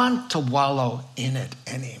doesn't want to wallow in it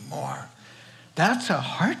anymore. That's a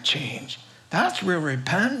heart change. That's real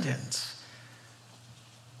repentance.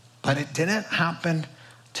 But it didn't happen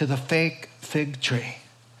to the fake fig tree.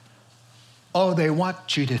 Oh, they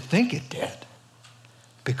want you to think it did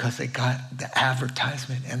because they got the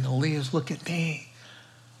advertisement and the leaves. Look at me.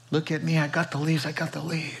 Look at me. I got the leaves. I got the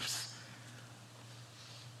leaves.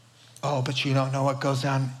 Oh, but you don't know what goes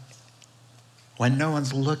on when no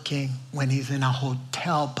one's looking, when he's in a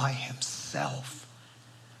hotel by himself.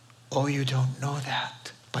 Oh, you don't know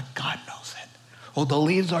that, but God knows it. Oh, the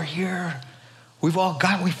leaves are here. We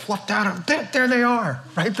fluffed out of them. There they are,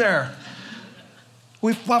 right there.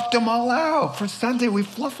 We fluffed them all out. For Sunday, we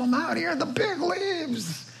fluff them out. Here are the big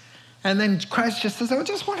leaves. And then Christ just says, I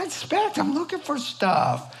just want to inspect. I'm looking for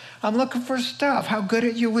stuff. How good are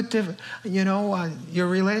you with your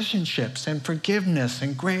relationships and forgiveness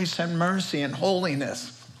and grace and mercy and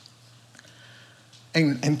holiness?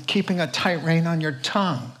 And keeping a tight rein on your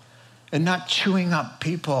tongue and not chewing up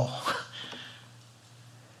people.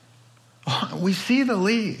 We see the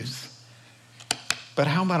leaves, but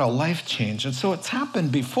how about a life change? And so it's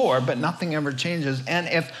happened before, but nothing ever changes.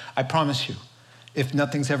 And I promise you, if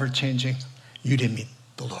nothing's ever changing, you didn't meet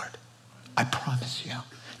the Lord. I promise you.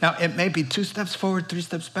 Now, it may be 2 steps forward, 3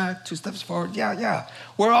 steps back, 2 steps forward. Yeah.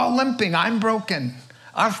 We're all limping. I'm broken.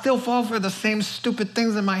 I still fall for the same stupid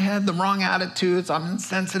things in my head, the wrong attitudes. I'm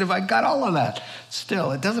insensitive. I got all of that.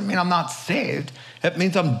 Still, it doesn't mean I'm not saved. It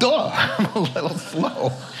means I'm a little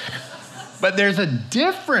slow. But there's a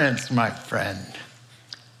difference, my friend,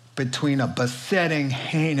 between a besetting,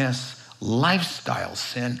 heinous lifestyle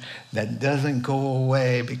sin that doesn't go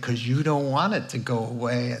away because you don't want it to go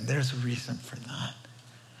away, and there's a reason for that.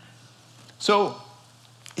 So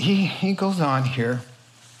he goes on here.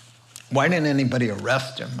 Why didn't anybody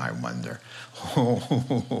arrest him, I wonder?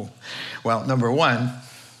 Well, number one,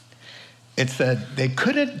 it said they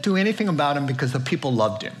couldn't do anything about him because the people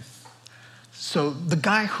loved him. So the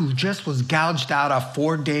guy who just was gouged out of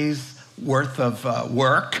 4 days worth of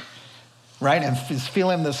work, right, and is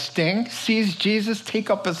feeling the sting, sees Jesus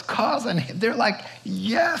take up his cause, and they're like,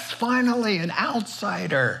 yes, finally, an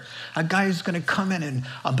outsider, a guy who's going to come in and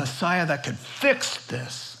a Messiah that could fix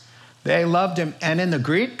this. They loved him. And in the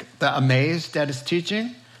Greek, the amazed at his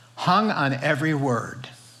teaching, hung on every word.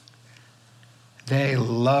 They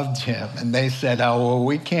loved him, and they said, oh, well,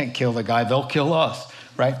 we can't kill the guy. They'll kill us,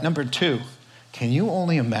 right? Number two, can you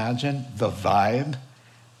only imagine the vibe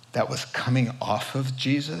that was coming off of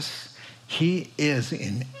Jesus? He is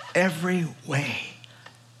in every way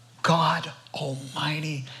God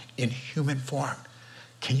Almighty in human form.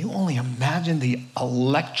 Can you only imagine the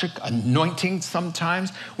electric anointing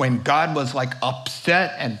sometimes when God was like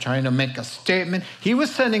upset and trying to make a statement? He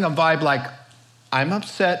was sending a vibe like, I'm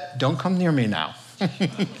upset, don't come near me now.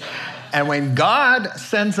 And when God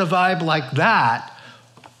sends a vibe like that,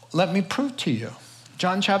 let me prove to you.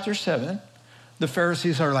 John chapter 7, the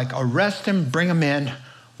Pharisees are like, arrest him, bring him in.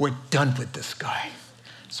 We're done with this guy.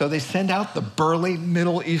 So they send out the burly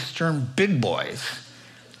Middle Eastern big boys,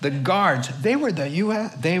 the guards. They were the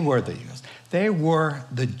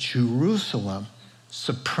Jerusalem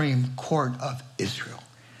Supreme Court of Israel.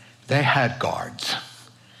 They had guards.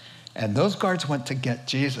 And those guards went to get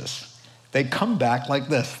Jesus. They come back like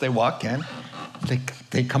this. They walk in.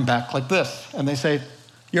 They come back like this. And they say,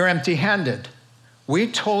 you're empty-handed. We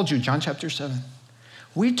told you, John chapter 7,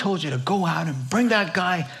 we told you to go out and bring that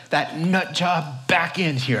guy, that nut job, back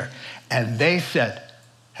in here. And they said,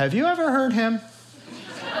 have you ever heard him?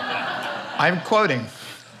 I'm quoting.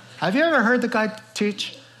 Have you ever heard the guy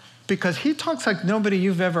teach? Because he talks like nobody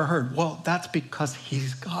you've ever heard. Well, that's because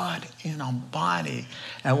he's God in a body.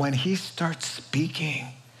 And when he starts speaking,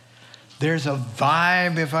 there's a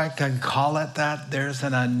vibe, if I can call it that. There's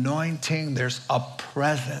an anointing. There's a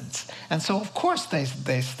presence. And so, of course, they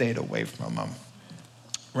stayed away from him.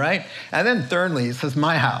 right? And then thirdly, he says,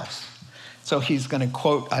 my house. So he's going to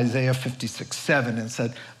quote Isaiah 56:7 and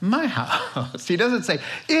said, my house. He doesn't say,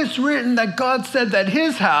 it's written that God said that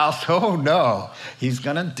his house. Oh, no. He's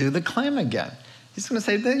going to do the claim again. He's going to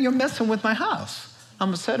say, then you're messing with my house. I'm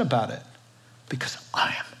upset about it because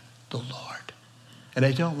I am the Lord. And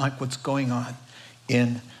I don't like what's going on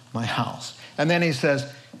in my house. And then he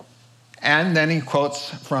says, and then he quotes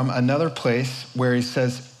from another place where he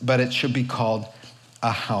says, but it should be called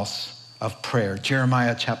a house of prayer.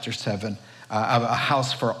 Jeremiah chapter 7. A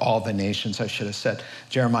house for all the nations, I should have said.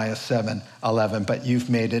 Jeremiah 7:11. But you've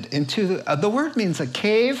made it into, the word means a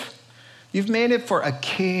cave. You've made it for a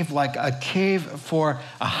cave, like a cave for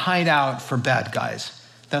a hideout for bad guys.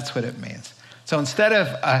 That's what it means. So instead of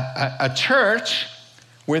a church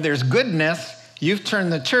where there's goodness, you've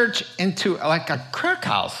turned the church into like a crack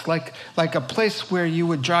house, like a place where you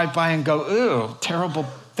would drive by and go, ooh, terrible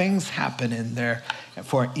things happen in there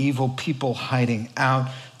for evil people hiding out,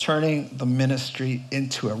 turning the ministry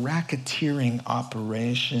into a racketeering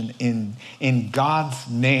operation in God's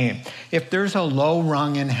name. If there's a low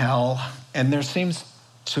rung in hell, and there seems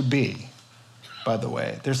to be, by the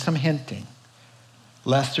way, there's some hinting,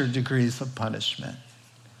 lesser degrees of punishment.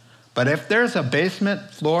 But if there's a basement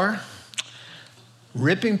floor,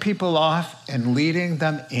 ripping people off and leading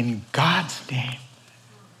them in God's name,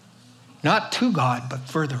 not to God, but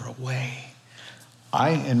further away,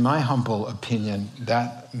 in my humble opinion,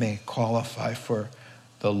 that may qualify for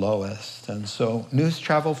the lowest. And so news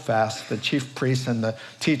traveled fast. The chief priests and the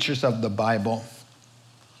teachers of the Bible,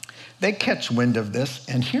 they catch wind of this.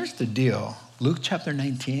 And here's the deal. Luke chapter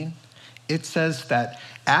 19, it says that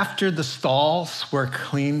after the stalls were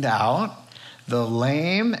cleaned out, the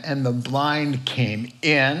lame and the blind came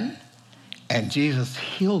in, and Jesus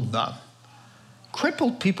healed them.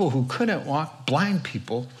 Crippled people who couldn't walk, blind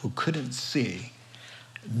people who couldn't see,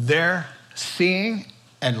 they're seeing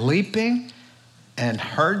and leaping and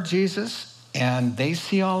heard Jesus, and they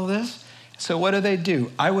see all this. So what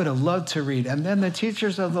do? I would have loved to read. And then the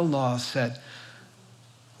teachers of the law said,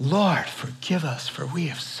 Lord, forgive us, for we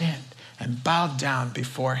have sinned, and bowed down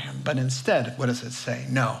before him. But instead, what does it say?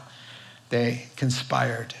 No, they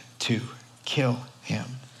conspired to kill him.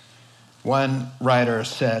 One writer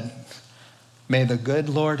said, may the good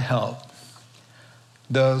Lord help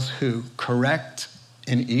those who correct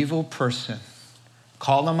an evil person,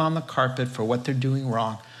 call them on the carpet for what they're doing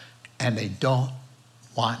wrong, and they don't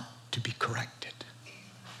want to be corrected.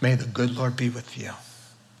 May the good Lord be with you.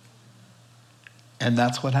 And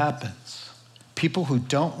that's what happens. People who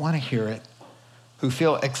don't want to hear it, who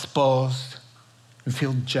feel exposed, who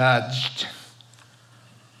feel judged.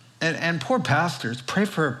 And poor pastors, pray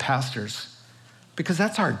for pastors, because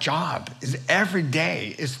that's our job, is every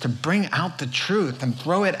day is to bring out the truth and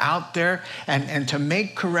throw it out there and to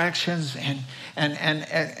make corrections.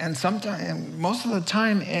 And sometimes, most of the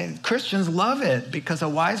time, Christians love it because a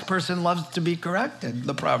wise person loves to be corrected,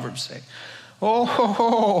 the Proverbs say.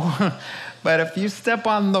 But if you step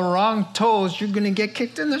on the wrong toes, you're going to get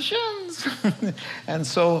kicked in the shins. And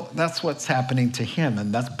so that's what's happening to him.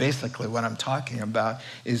 And that's basically what I'm talking about,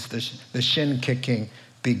 is the shin kicking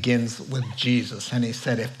begins with Jesus. And he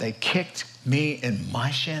said, if they kicked me in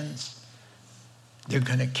my shins, they're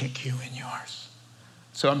going to kick you in yours.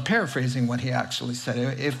 So I'm paraphrasing what he actually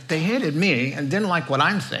said. If they hated me and didn't like what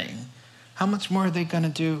I'm saying, how much more are they going to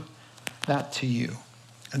do that to you?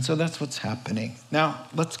 And so that's what's happening. Now,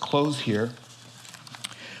 let's close here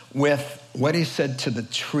with what he said to the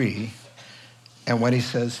tree and what he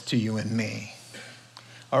says to you and me.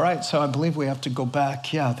 All right, so I believe we have to go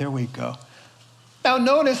back. Yeah, there we go. Now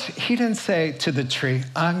notice he didn't say to the tree,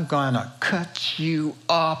 I'm gonna cut you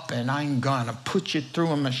up and I'm gonna put you through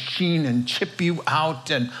a machine and chip you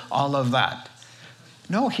out and all of that.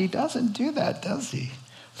 No, he doesn't do that, does he?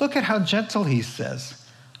 Look at how gentle he says.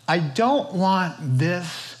 I don't want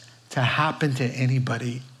this to happen to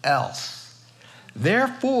anybody else.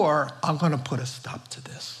 Therefore, I'm gonna put a stop to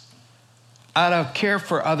this. Out of care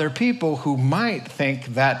for other people who might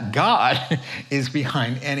think that God is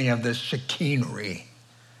behind any of this chicanery.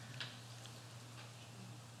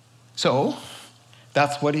 So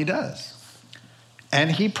that's what he does.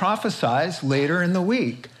 And he prophesies later in the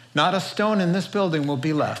week, not a stone in this building will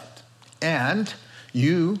be left. And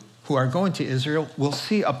you who are going to Israel will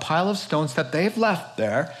see a pile of stones that they've left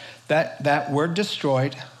there that were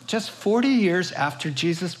destroyed just 40 years after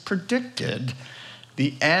Jesus predicted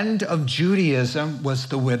the end of Judaism was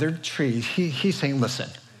the withered tree. He's saying, listen,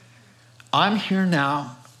 I'm here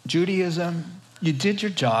now. Judaism, you did your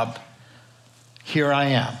job. Here I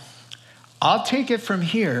am. I'll take it from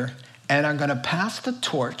here, and I'm going to pass the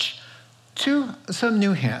torch to some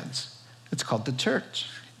new hands. It's called the church.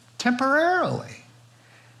 Temporarily.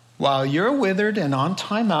 While you're withered and on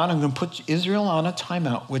timeout, I'm going to put Israel on a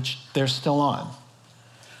timeout, which they're still on.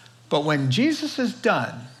 But when Jesus is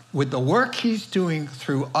done with the work he's doing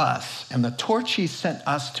through us and the torch he sent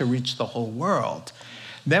us to reach the whole world,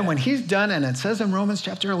 then when he's done, and it says in Romans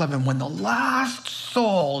chapter 11, when the last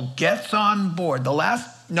soul gets on board, the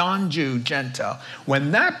last non-Jew, Gentile,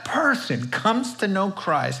 when that person comes to know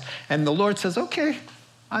Christ and the Lord says, okay,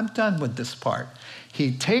 I'm done with this part,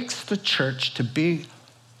 he takes the church to be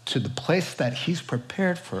to the place that he's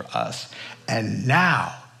prepared for us. And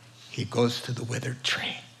now he goes to the withered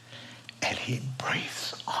tree and he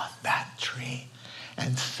breathes on that tree.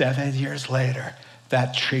 And 7 years later,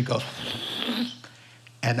 that tree goes,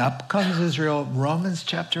 and up comes Israel. Romans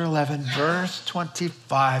chapter 11, verse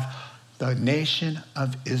 25, the nation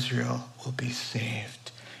of Israel will be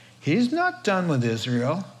saved. He's not done with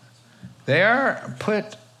Israel. They are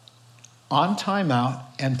put on timeout,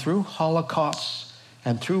 and through Holocausts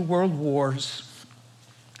and through world wars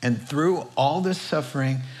and through all this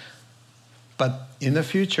suffering, but in the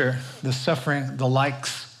future, the suffering, the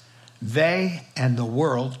likes, they and the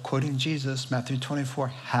world, quoting Jesus, Matthew 24,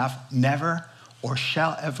 have never or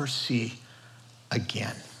shall ever see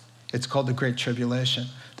again. It's called the Great Tribulation.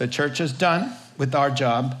 The church is done with our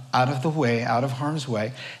job, out of the way, out of harm's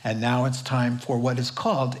way, and now it's time for what is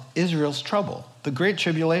called Israel's trouble. The Great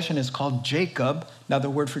Tribulation is called Jacob. Another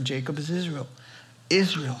word for Jacob is Israel.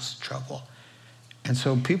 Israel's trouble. And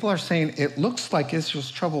so people are saying it looks like Israel's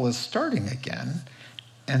trouble is starting again.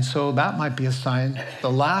 And so that might be a sign the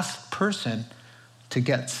last person to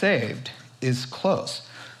get saved is close.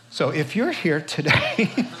 So if you're here today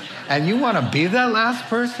and you want to be that last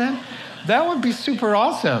person, that would be super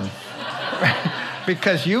awesome.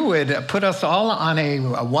 Because you would put us all on a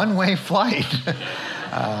one-way flight.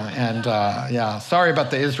 Sorry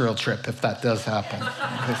about the Israel trip if that does happen.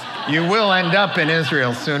 Because you will end up in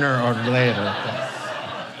Israel sooner or later.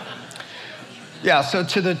 Yeah, so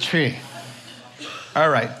to the tree. All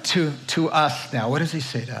right, to us now. What does he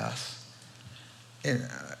say to us?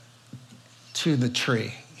 To the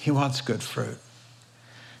tree. He wants good fruit.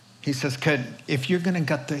 He says, if you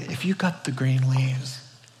got the green leaves,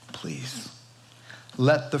 please,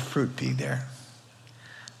 let the fruit be there.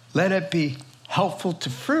 Let it be helpful to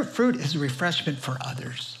fruit. Fruit is a refreshment for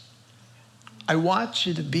others. I want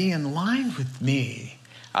you to be in line with me.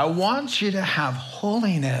 I want you to have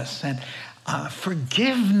holiness and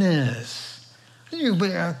forgiveness. You be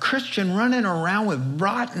a Christian running around with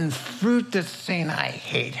rotten fruit that's saying, I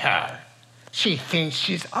hate her. She thinks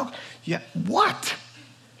she's, what?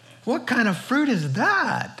 What kind of fruit is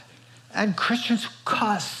that? And Christians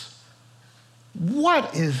cuss.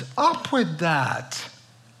 What is up with that?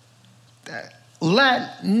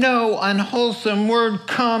 Let no unwholesome word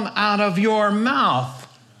come out of your mouth.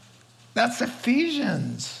 That's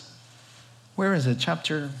Ephesians. Where is it?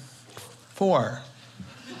 Chapter 4.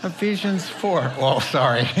 Ephesians 4. Oh,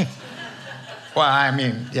 sorry.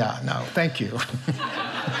 Thank you.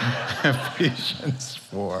 Ephesians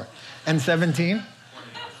 4. And 17?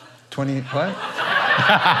 20, what?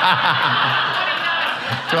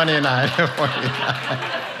 29. 49.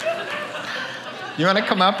 You want to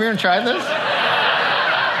come up here and try this?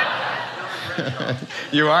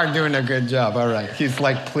 You are doing a good job. All right. He's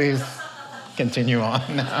like, please continue on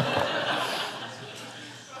now.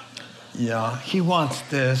 Yeah, he wants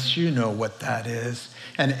this. You know what that is.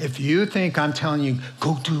 And if you think I'm telling you,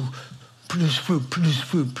 go do, produce fruit, produce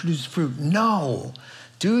fruit, produce fruit. No.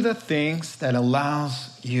 Do the things that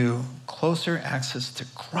allows you closer access to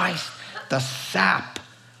Christ, the sap.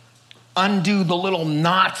 Undo the little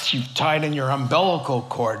knots you've tied in your umbilical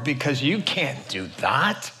cord because you can't do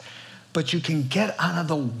that. But you can get out of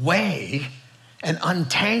the way and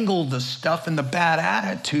untangle the stuff and the bad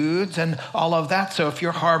attitudes and all of that. So if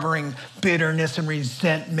you're harboring bitterness and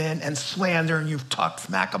resentment and slander and you've talked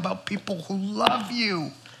smack about people who love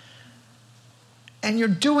you and you're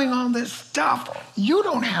doing all this stuff, you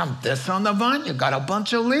don't have this on the vine. You got a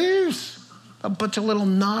bunch of leaves, a bunch of little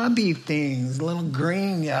knobby things, little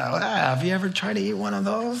green. Have you ever tried to eat one of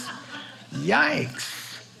those? Yikes.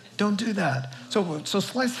 Don't do that. So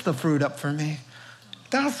slice the fruit up for me.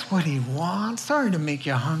 That's what he wants. Sorry to make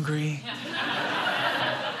you hungry.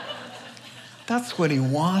 That's what he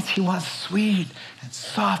wants. He wants sweet and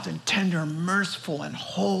soft and tender and merciful and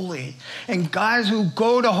holy. And guys who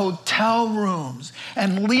go to hotel rooms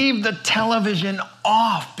and leave the television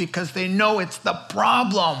off because they know it's the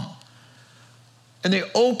problem. And they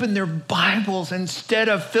open their Bibles instead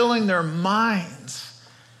of filling their minds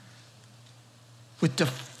with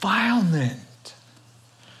defilement.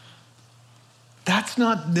 That's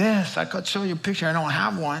not this. I could show you a picture. I don't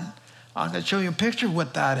have one. I could show you a picture of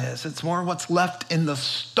what that is. It's more what's left in the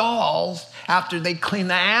stalls after they clean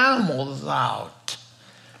the animals out.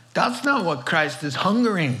 That's not what Christ is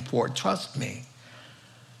hungering for, trust me.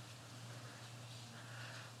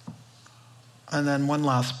 And then one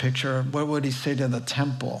last picture. What would he say to the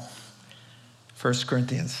temple? 1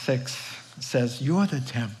 Corinthians 6 says, you're the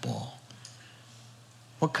temple.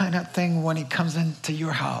 What kind of thing when he comes into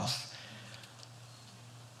your house?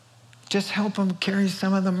 Just help him carry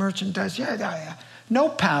some of the merchandise. Yeah. No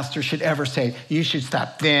pastor should ever say, you should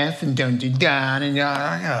stop this and don't do that. And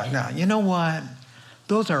no. You know what?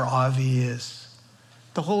 Those are obvious.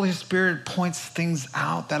 The Holy Spirit points things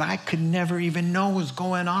out that I could never even know was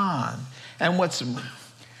going on. And what's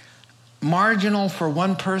marginal for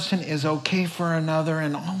one person is okay for another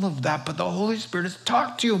and all of that. But the Holy Spirit has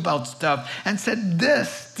talked to you about stuff and said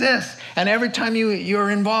this. And every time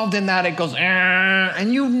you're involved in that, it goes,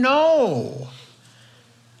 and you know.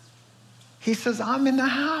 He says, I'm in the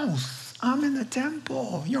house. I'm in the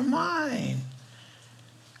temple. You're mine.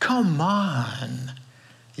 Come on.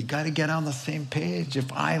 You got to get on the same page.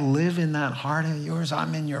 If I live in that heart of yours,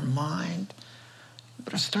 I'm in your mind. You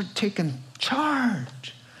better start taking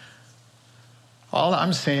charge. All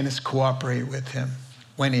I'm saying is cooperate with him.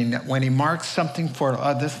 When he marks something for,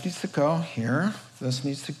 this needs to go here, this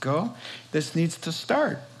needs to go, this needs to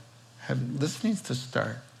start. This needs to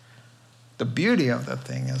start. The beauty of the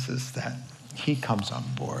thing is that he comes on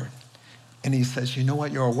board and he says, you know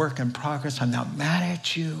what, you're a work in progress. I'm not mad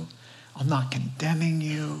at you. I'm not condemning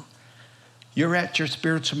you. You're at your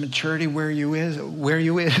spiritual maturity where you is. Where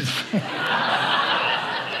you is.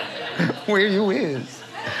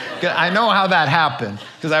 I know how that happened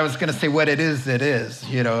because I was going to say what it is,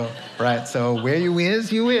 right? So where you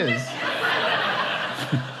is.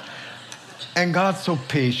 And God's so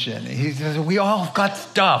patient. He says, we all got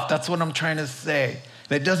stuff. That's what I'm trying to say.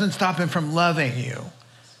 That doesn't stop him from loving you.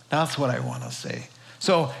 That's what I want to say.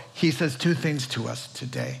 So he says two things to us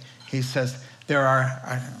today. He says there are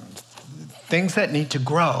things that need to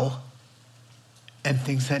grow and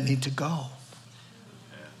things that need to go.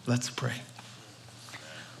 Let's pray.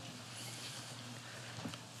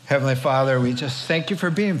 Heavenly Father, we just thank you for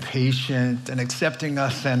being patient and accepting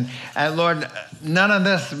us. And Lord, none of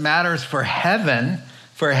this matters for heaven.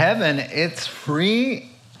 For heaven, it's free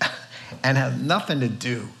and has nothing to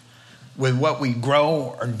do with what we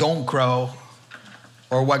grow or don't grow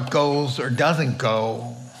or what goes or doesn't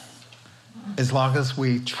go, as long as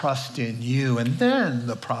we trust in you. And then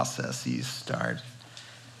the processes start.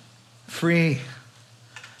 Free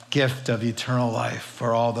gift of eternal life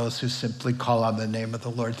for all those who simply call on the name of the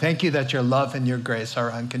Lord. Thank you that your love and your grace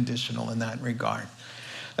are unconditional in that regard.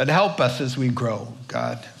 And help us as we grow,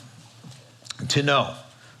 God, to know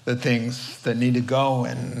the things that need to go,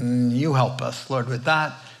 and you help us, Lord, with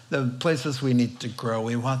that. The places we need to grow,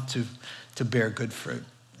 we want to bear good fruit.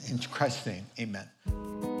 In Christ's name, amen.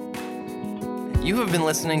 You have been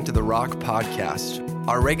listening to The Rock Podcast.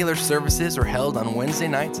 Our regular services are held on Wednesday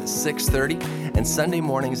nights at 6:30 and Sunday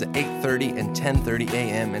mornings at 8:30 and 10:30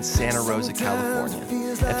 a.m. in Santa Rosa, California.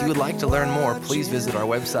 If you would like to learn more, please visit our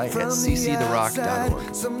website at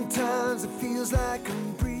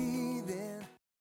cctherock.org.